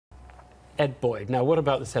Ed Boyd. Now, what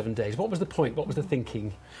about the 7 days? What was the point? What was the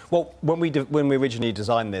thinking? Well, when we originally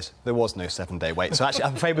designed this, there was no 7-day wait. So actually,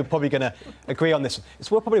 I'm afraid we're probably going to agree on this. It's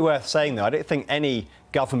probably worth saying, though, I don't think any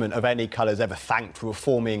government of any colour has ever thanked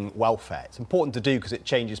reforming welfare. It's important to do because it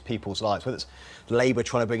changes people's lives, whether it's Labour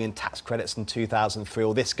trying to bring in tax credits in 2003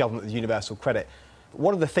 or this government with universal credit.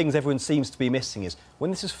 One of the things everyone seems to be missing is when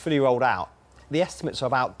this is fully rolled out, the estimates are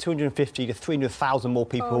about 250 to 300,000 more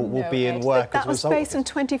people will be in work as a result. That was based on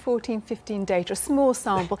 2014-15 data, a small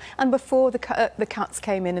sample, and before the cuts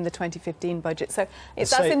came in the 2015 budget. So that's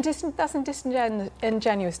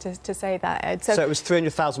disingenuous to say that, Ed. So it was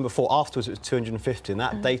 300,000 before. Afterwards, it was 250, and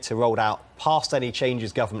that data rolled out past any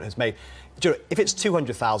changes government has made. If it's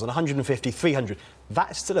 200,000, 150, 300,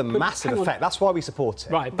 that's still a massive effect. That's why we support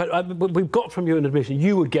it. Right, but we've got from you an admission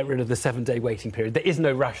you would get rid of the 7-day waiting period. There is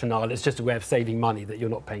no rationale. It's just a way of saving money that you're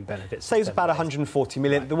not paying benefits. Saves about 140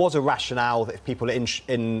 million. Right. There was a rationale that if people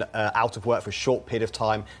are out of work for a short period of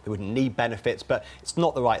time, they wouldn't need benefits, but it's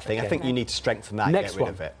not the right thing. Okay. I think you need to strengthen that and get rid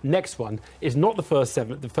of it. Next one is not the first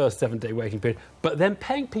 7-day waiting period, but then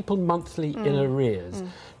paying people monthly in arrears.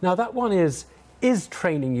 Now, that one is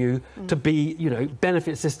training you to be,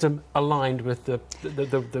 benefit system aligned with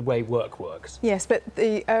the way work works. Yes, but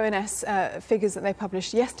the ONS figures that they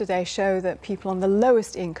published yesterday show that people on the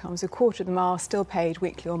lowest incomes, a quarter of them are still paid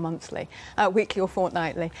weekly or monthly, weekly or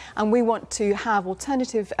fortnightly. And we want to have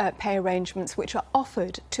alternative pay arrangements which are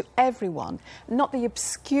offered to everyone, not the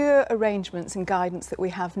obscure arrangements and guidance that we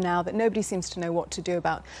have now that nobody seems to know what to do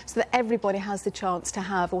about, so that everybody has the chance to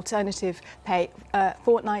have alternative pay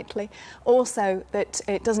fortnightly. Also, that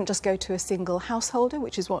it doesn't just go to a single householder,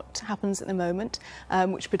 which is what happens at the moment,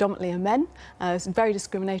 which predominantly are men. It's very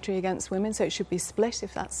discriminatory against women, so it should be split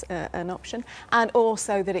if that's an option. And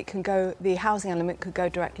also that the housing element could go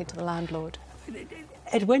directly to the landlord.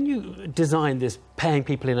 Ed, when you designed this paying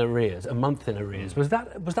people in arrears, a month in arrears, is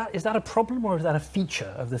that a problem or is that a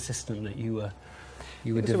feature of the system that you were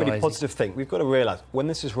It's a really positive thing. We've got to realise, when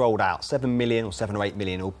this is rolled out, 7 million or 7 or 8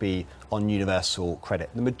 million will be on universal credit.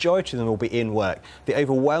 The majority of them will be in work. The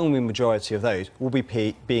overwhelming majority of those will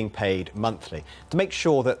be being paid monthly. To make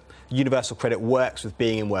sure that universal credit works with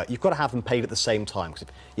being in work, you've got to have them paid at the same time, because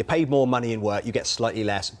if you paid more money in work, you get slightly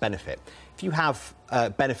less benefit. If you have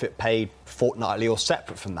benefit paid fortnightly or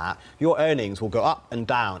separate from that, your earnings will go up and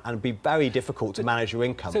down and be very difficult to manage your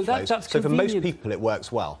income flows. So for most people, it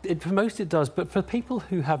works well. For most it does, but for people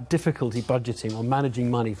who have difficulty budgeting or managing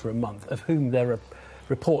money for a month, of whom there are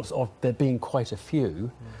reports of there being quite a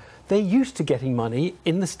few, they're used to getting money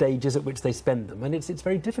in the stages at which they spend them, and it's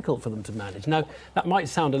very difficult for them to manage. Now, that might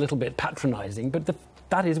sound a little bit patronising, but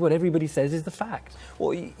that is what everybody says is the fact.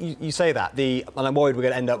 Well, you say that, and I'm worried we're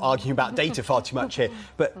going to end up arguing about data far too much here,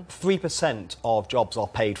 but 3% of jobs are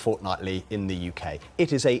paid fortnightly in the UK.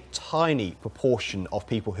 It is a tiny proportion of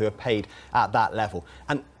people who are paid at that level.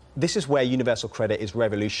 And this is where universal credit is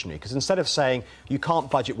revolutionary, because instead of saying you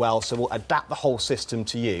can't budget well, so we'll adapt the whole system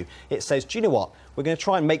to you, it says, do you know what? We're going to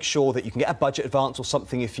try and make sure that you can get a budget advance or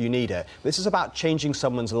something if you need it. This is about changing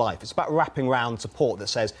someone's life. It's about wrapping around support that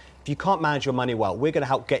says, if you can't manage your money well, we're going to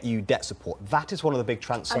help get you debt support. That is one of the big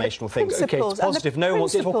transformational things. Okay, it's positive. No one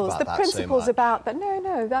wants to talk about that so much. The principles about that,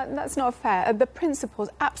 no, that's not fair. The principles,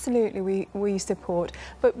 absolutely, we support.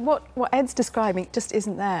 But what Ed's describing just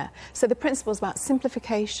isn't there. So the principles about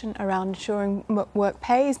simplification around ensuring work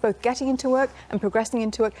pays, both getting into work and progressing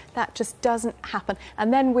into work, that just doesn't happen.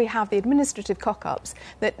 And then we have the administrative cock-ups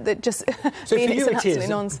that just so mean for you it's absolutely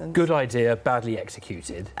nonsense. Good idea, badly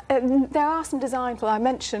executed. There are some design flaws. I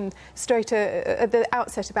mentioned straight at the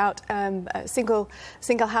outset about a single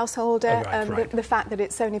householder, the fact that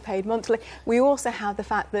it's only paid monthly. We also have the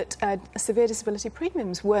fact that severe disability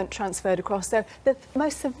premiums weren't transferred across. So the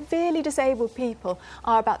most severely disabled people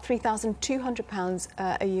are about £3,200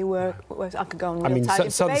 a year worth. I could go on. I mean,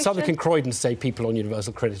 Southwark and Croydon say people on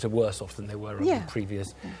universal credit are worse off than they were on the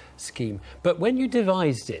previous scheme. But when you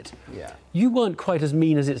devised it, you weren't quite as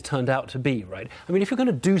mean as it's turned out to be, right? I mean, if you're going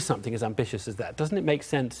to do something as ambitious as that, doesn't it make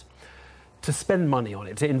sense to spend money on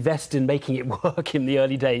it, to invest in making it work in the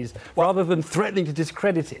early days, rather than threatening to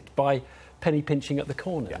discredit it by penny pinching at the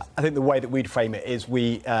corners? Yeah, I think the way that we'd frame it is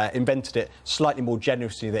we invented it slightly more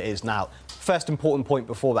generously than it is now. First important point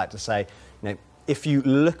before that to say, if you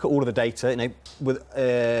look at all of the data,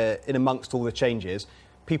 in amongst all the changes,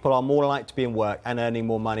 people are more likely to be in work and earning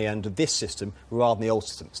more money under this system rather than the old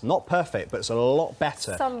system. It's not perfect, but it's a lot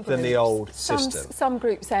better than the old system. Some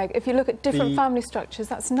groups say, if you look at different family structures,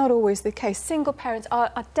 that's not always the case. Single parents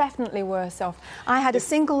are definitely worse off. I had a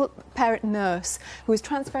single parent nurse who was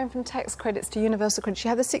transferring from tax credits to universal credit. She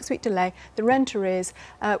had a 6-week delay. The rent arrears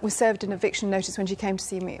was served an eviction notice when she came to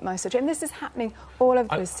see me at my surgery. And this is happening all over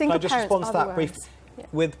the place. Single parents are respond to that briefly? Yeah.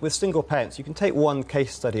 With single parents, you can take one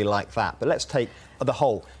case study like that, but let's take the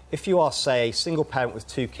whole. If you are, say, a single parent with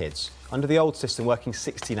 2 kids, under the old system working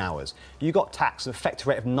 16 hours, you got taxed an effective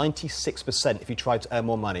rate of 96% if you tried to earn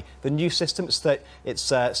more money. The new system, it's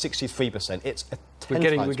 63%. It's 10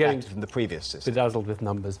 times better than the previous system. Bedazzled with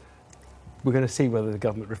numbers. We're going to see whether the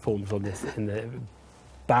government reforms on this,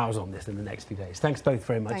 bows on this in the next few days. Thanks both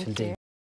very much indeed.